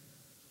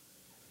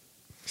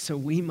 So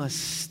we must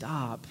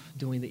stop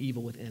doing the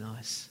evil within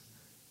us.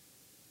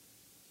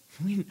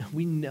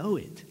 We know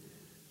it.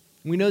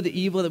 We know the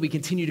evil that we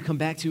continue to come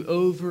back to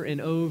over and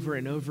over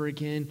and over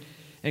again.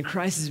 And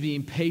Christ is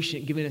being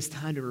patient, giving us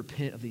time to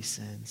repent of these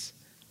sins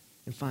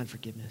and find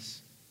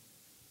forgiveness.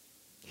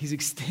 He's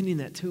extending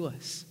that to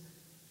us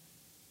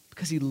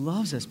because he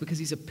loves us, because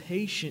he's a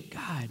patient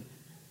God.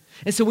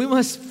 And so we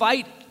must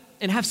fight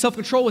and have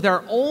self-control with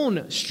our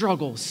own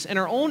struggles and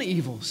our own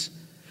evils.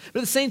 But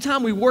at the same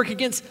time, we work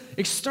against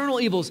external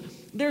evils.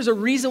 there's a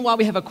reason why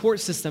we have a court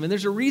system, and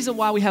there's a reason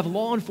why we have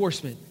law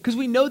enforcement, because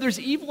we know there's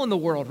evil in the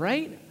world,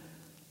 right?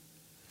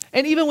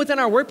 And even within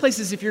our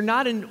workplaces, if you're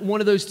not in one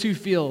of those two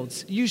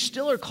fields, you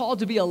still are called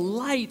to be a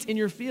light in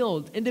your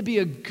field and to be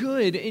a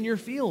good in your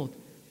field,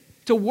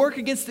 to work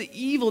against the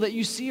evil that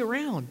you see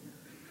around.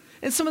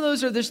 And some of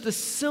those are just the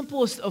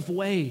simplest of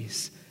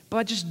ways,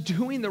 by just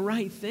doing the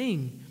right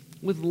thing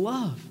with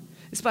love.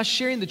 It's by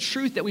sharing the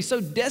truth that we so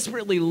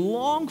desperately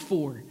long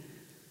for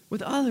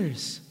with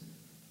others.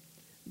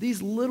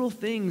 These little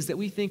things that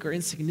we think are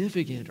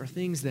insignificant are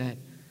things that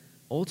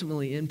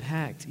ultimately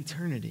impact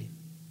eternity.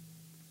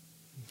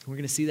 We're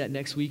going to see that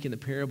next week in the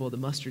parable of the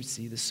mustard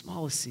seed, the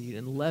smallest seed,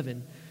 and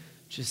leaven,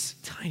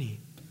 just tiny,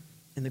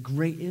 and the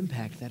great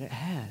impact that it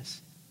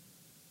has.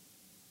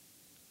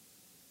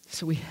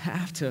 So we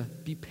have to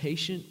be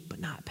patient, but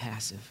not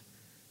passive.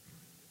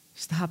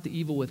 Stop the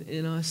evil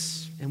within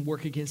us and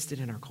work against it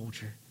in our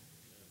culture.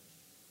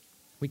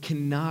 We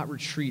cannot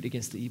retreat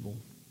against the evil.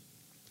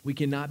 We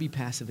cannot be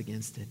passive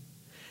against it.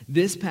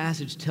 This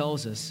passage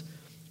tells us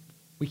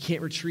we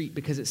can't retreat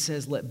because it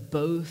says, let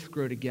both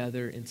grow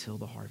together until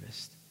the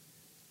harvest.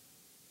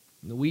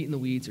 And the wheat and the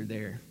weeds are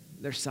there.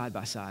 They're side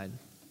by side.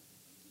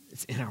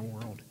 It's in our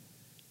world.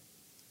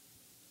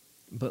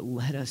 But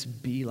let us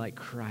be like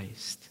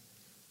Christ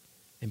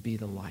and be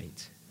the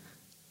light.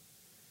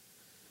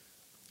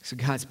 So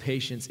God's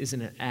patience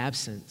isn't an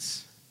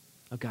absence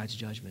of God's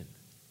judgment.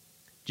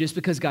 Just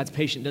because God's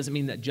patient doesn't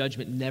mean that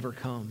judgment never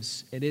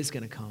comes. It is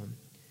going to come.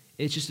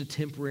 It's just a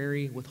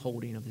temporary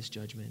withholding of this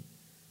judgment.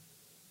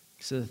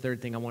 So the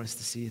third thing I want us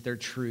to see, the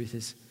third truth,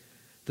 is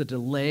the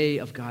delay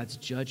of God's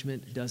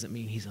judgment doesn't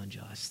mean he's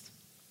unjust.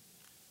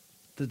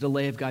 The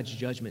delay of God's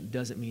judgment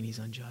doesn't mean he's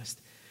unjust.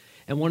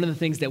 And one of the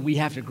things that we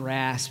have to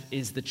grasp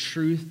is the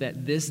truth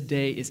that this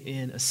day is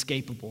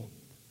inescapable.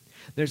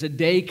 There's a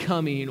day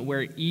coming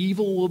where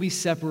evil will be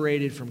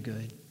separated from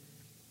good.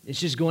 It's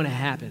just going to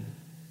happen.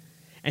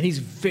 And he's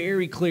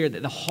very clear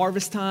that the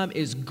harvest time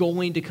is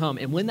going to come.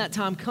 And when that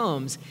time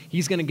comes,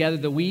 he's going to gather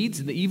the weeds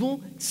and the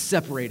evil,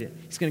 separate it.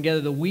 He's going to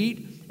gather the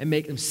wheat and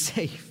make them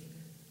safe.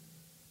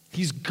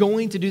 He's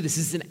going to do this.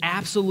 This is an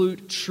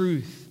absolute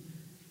truth.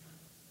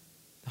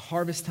 The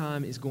harvest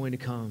time is going to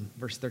come,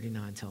 verse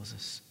 39 tells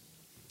us.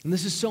 And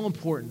this is so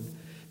important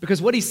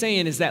because what he's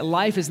saying is that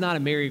life is not a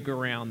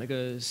merry-go-round that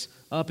goes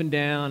up and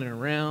down and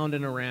around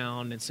and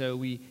around. And so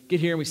we get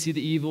here and we see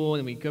the evil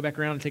and we go back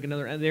around and take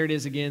another, and there it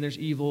is again, there's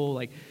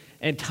evil.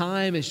 And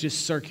time is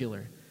just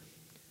circular.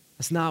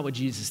 That's not what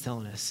Jesus is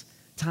telling us.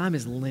 Time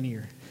is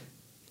linear.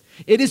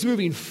 It is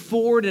moving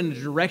forward in a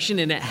direction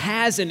and it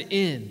has an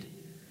end.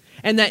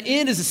 And that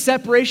end is a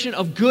separation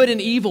of good and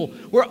evil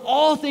where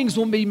all things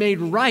will be made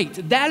right.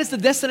 That is the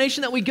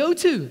destination that we go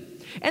to.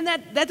 And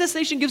that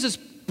destination gives us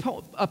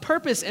a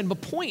purpose and a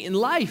point in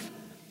life.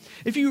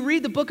 If you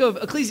read the book of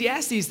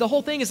Ecclesiastes, the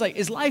whole thing is like,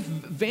 is life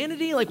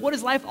vanity? Like, what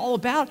is life all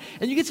about?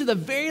 And you get to the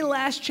very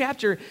last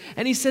chapter,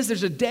 and he says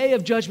there's a day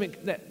of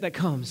judgment that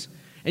comes,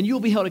 and you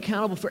will be held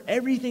accountable for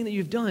everything that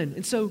you've done.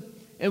 And so,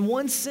 in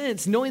one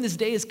sense, knowing this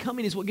day is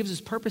coming is what gives us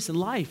purpose in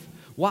life,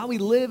 why we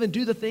live and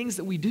do the things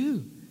that we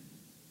do.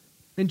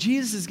 And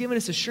Jesus has given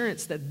us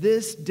assurance that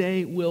this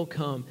day will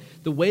come.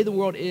 The way the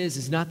world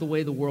is not the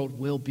way the world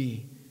will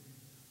be.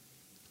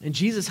 And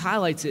Jesus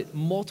highlights it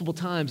multiple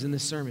times in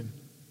this sermon.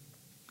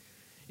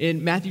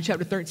 In Matthew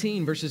chapter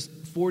 13, verses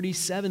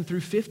 47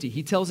 through 50,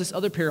 he tells this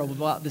other parable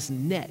about this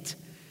net.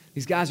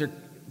 These guys are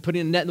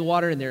putting a net in the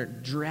water and they're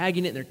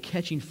dragging it and they're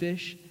catching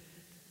fish.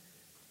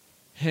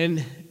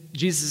 And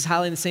Jesus is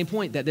highlighting the same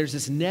point, that there's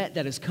this net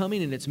that is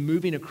coming and it's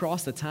moving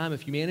across the time of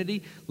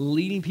humanity,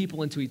 leading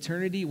people into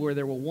eternity where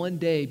there will one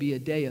day be a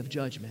day of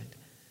judgment.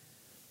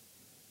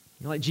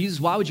 You're like, Jesus,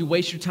 why would you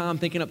waste your time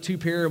thinking up two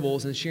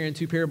parables and sharing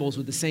two parables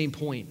with the same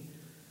point?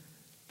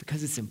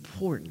 Because it's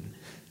important.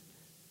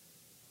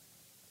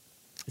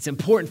 It's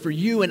important for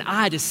you and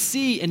I to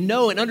see and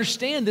know and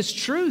understand this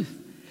truth,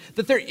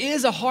 that there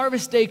is a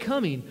harvest day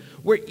coming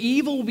where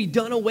evil will be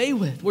done away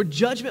with, where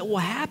judgment will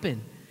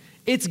happen.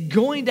 It's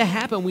going to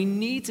happen. We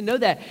need to know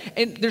that.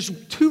 And there's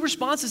two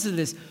responses to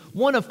this,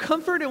 one of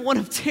comfort and one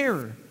of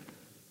terror.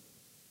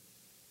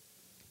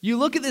 You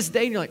look at this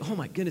day and you're like, oh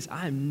my goodness,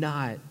 I am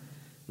not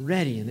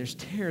ready, and there's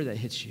terror that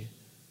hits you.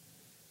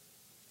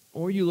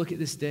 Or you look at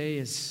this day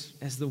as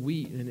the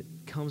wheat, and it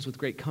comes with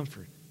great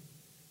comfort.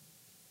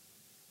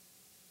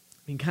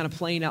 I mean, kind of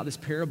playing out this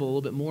parable a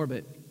little bit more,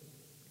 but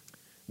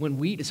when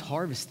wheat is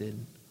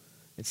harvested,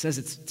 it says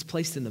it's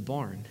placed in the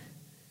barn.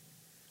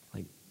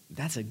 Like,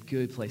 that's a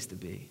good place to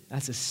be.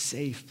 That's a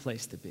safe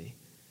place to be.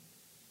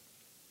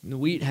 And the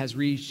wheat has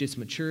reached its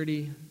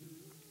maturity,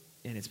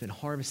 and it's been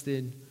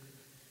harvested,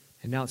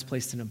 and now it's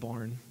placed in a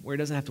barn where it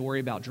doesn't have to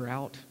worry about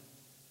drought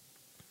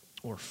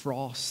or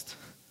frost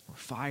or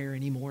fire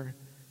anymore.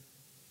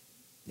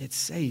 It's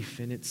safe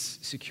and it's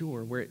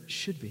secure where it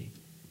should be.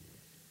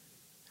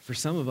 For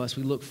some of us,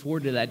 we look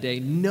forward to that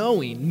day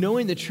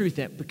knowing the truth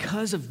that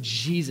because of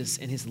Jesus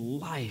and his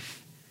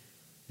life,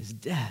 his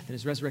death and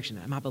his resurrection,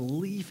 and my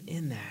belief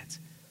in that,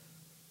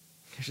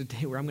 There's a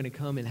day where I'm going to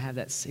come and have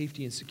that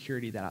safety and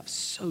security that I've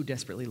so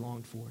desperately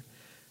longed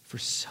for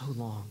so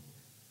long.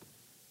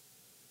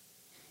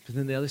 But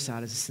then the other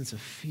side is a sense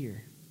of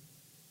fear.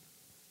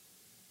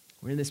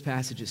 Where in this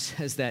passage it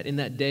says that in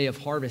that day of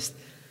harvest,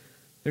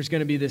 there's going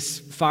to be this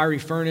fiery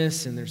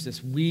furnace, and there's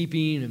this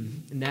weeping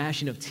and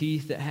gnashing of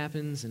teeth that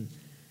happens. And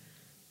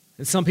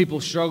some people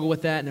struggle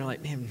with that, and they're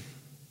like, man,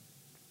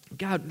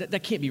 God,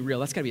 that can't be real.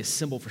 That's got to be a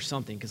symbol for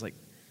something. Because, like,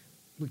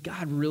 would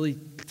God really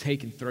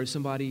take and throw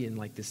somebody in,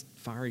 like, this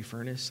fiery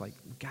furnace? Like,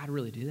 would God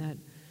really do that?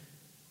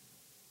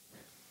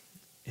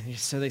 And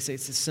so they say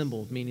it's a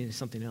symbol, meaning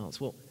something else.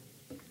 Well,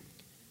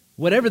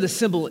 whatever the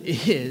symbol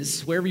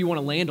is, wherever you want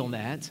to land on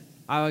that,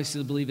 I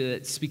obviously believe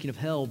that speaking of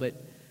hell, but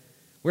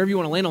wherever you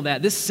want to land on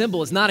that, this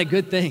symbol is not a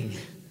good thing.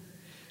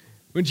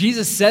 When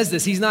Jesus says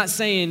this, he's not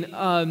saying,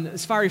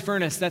 this fiery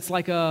furnace, that's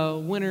like a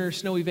winter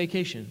snowy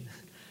vacation,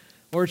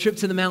 or a trip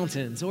to the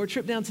mountains, or a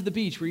trip down to the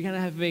beach where you're going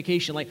to have a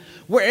vacation. Like,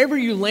 wherever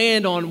you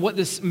land on what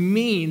this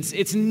means,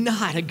 it's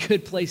not a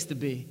good place to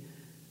be.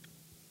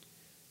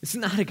 It's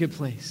not a good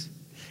place.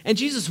 And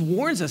Jesus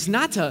warns us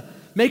not to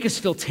make us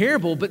feel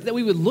terrible, but that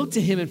we would look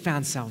to him and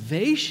find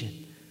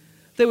salvation.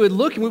 That we would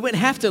look and we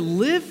wouldn't have to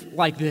live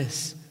like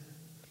this.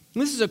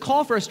 And this is a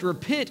call for us to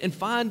repent and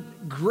find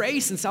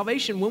grace and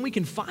salvation when we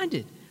can find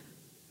it.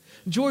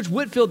 George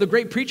Whitefield, the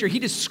great preacher, he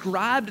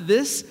described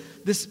this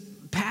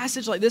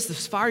passage like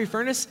this fiery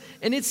furnace,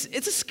 and it's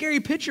a scary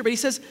picture, but he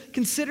says,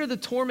 consider the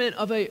torment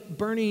of a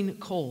burning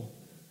coal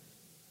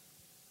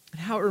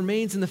and how it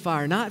remains in the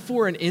fire, not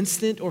for an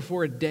instant or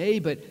for a day,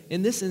 but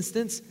in this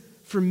instance,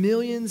 for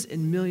millions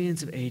and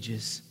millions of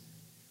ages.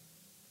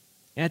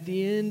 At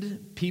the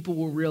end, people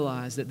will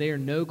realize that they are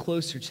no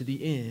closer to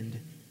the end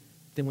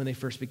than when they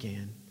first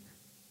began.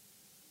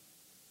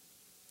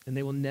 And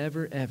they will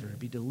never, ever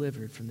be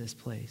delivered from this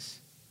place.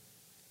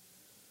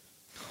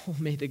 Oh,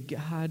 may the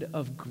God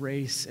of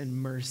grace and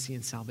mercy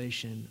and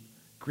salvation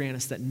grant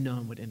us that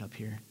none would end up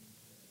here.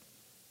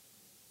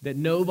 That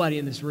nobody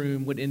in this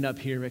room would end up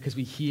here because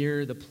we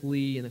hear the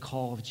plea and the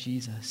call of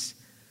Jesus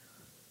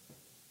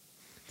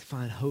to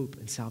find hope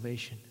and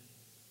salvation.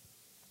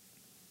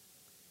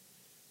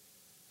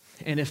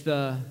 And if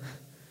the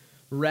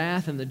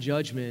wrath and the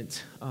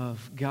judgment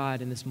of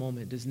God in this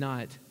moment does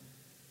not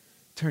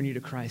turn you to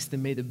Christ,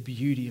 then may the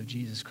beauty of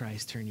Jesus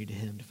Christ turn you to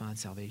him to find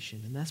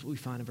salvation. And that's what we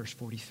find in verse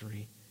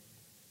 43.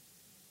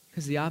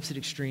 Because the opposite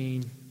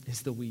extreme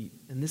is the wheat.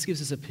 And this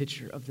gives us a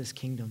picture of this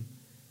kingdom.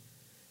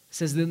 It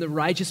says, then the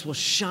righteous will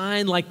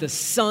shine like the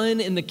sun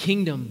in the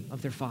kingdom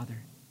of their Father.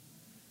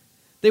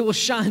 They will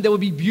shine. There will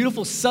be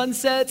beautiful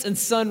sunsets and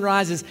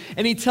sunrises.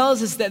 And he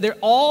tells us that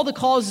all the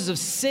causes of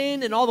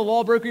sin and all the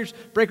law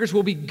breakers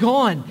will be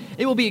gone.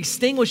 It will be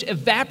extinguished,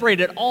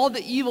 evaporated. All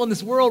the evil in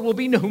this world will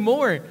be no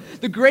more.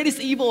 The greatest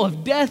evil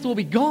of death will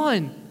be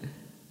gone.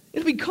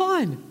 It'll be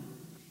gone.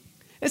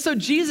 And so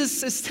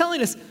Jesus is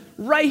telling us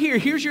right here,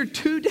 here's your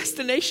two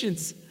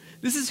destinations.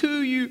 This is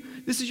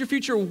your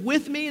future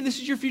with me, and this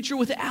is your future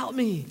without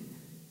me.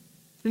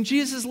 And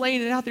Jesus is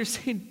laying it out there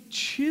saying,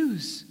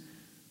 choose.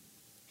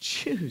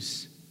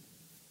 Choose.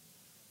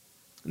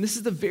 And this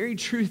is the very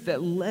truth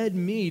that led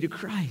me to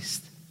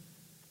Christ.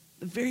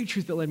 The very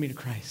truth that led me to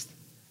Christ.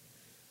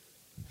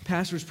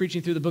 Pastor was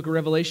preaching through the book of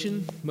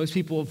Revelation. Most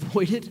people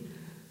avoid it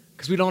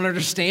because we don't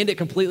understand it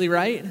completely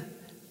right.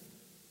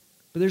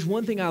 But there's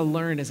one thing I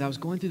learned as I was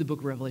going through the book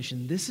of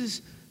Revelation. This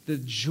is the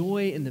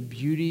joy and the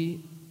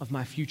beauty of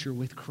my future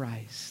with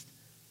Christ.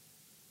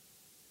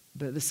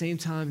 But at the same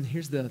time,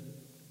 here's the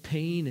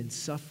pain and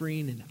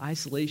suffering and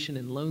isolation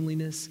and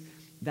loneliness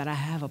that I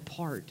have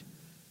apart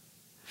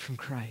from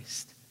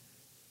Christ.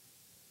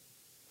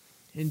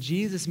 And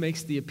Jesus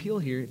makes the appeal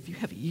here. If you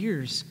have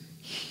ears,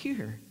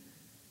 hear.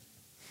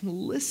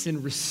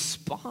 Listen,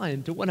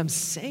 respond to what I'm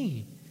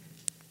saying.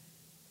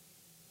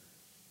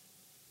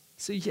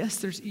 So yes,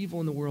 there's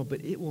evil in the world,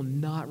 but it will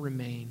not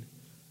remain.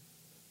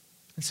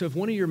 And so if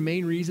one of your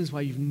main reasons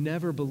why you've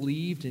never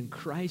believed in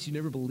Christ, you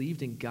never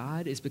believed in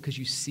God, is because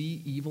you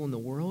see evil in the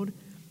world,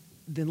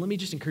 then let me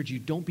just encourage you,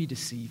 don't be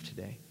deceived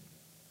today.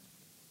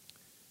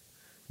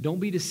 Don't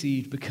be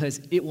deceived,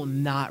 because it will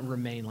not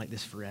remain like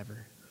this forever.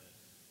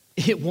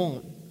 It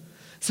won't.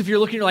 So if you're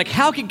looking, you're like,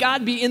 how could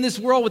God be in this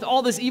world with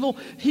all this evil?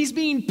 He's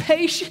being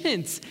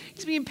patient.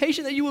 He's being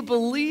patient that you would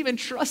believe and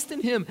trust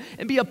in him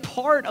and be a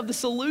part of the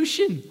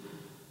solution.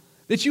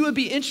 That you would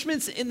be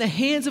instruments in the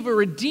hands of a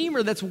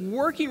Redeemer that's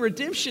working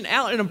redemption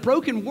out in a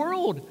broken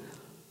world.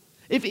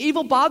 If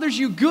evil bothers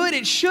you, good,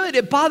 it should.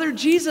 It bothered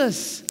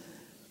Jesus.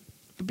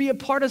 But be a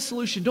part of the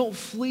solution. Don't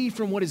flee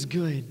from what is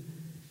good,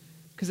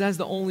 because that's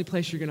the only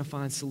place you're going to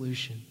find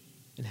solution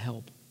and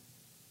help.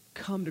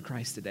 Come to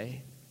Christ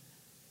today.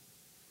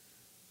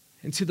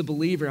 And to the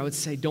believer, I would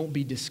say, don't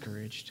be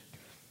discouraged.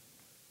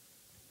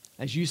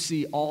 As you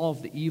see all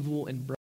of the evil and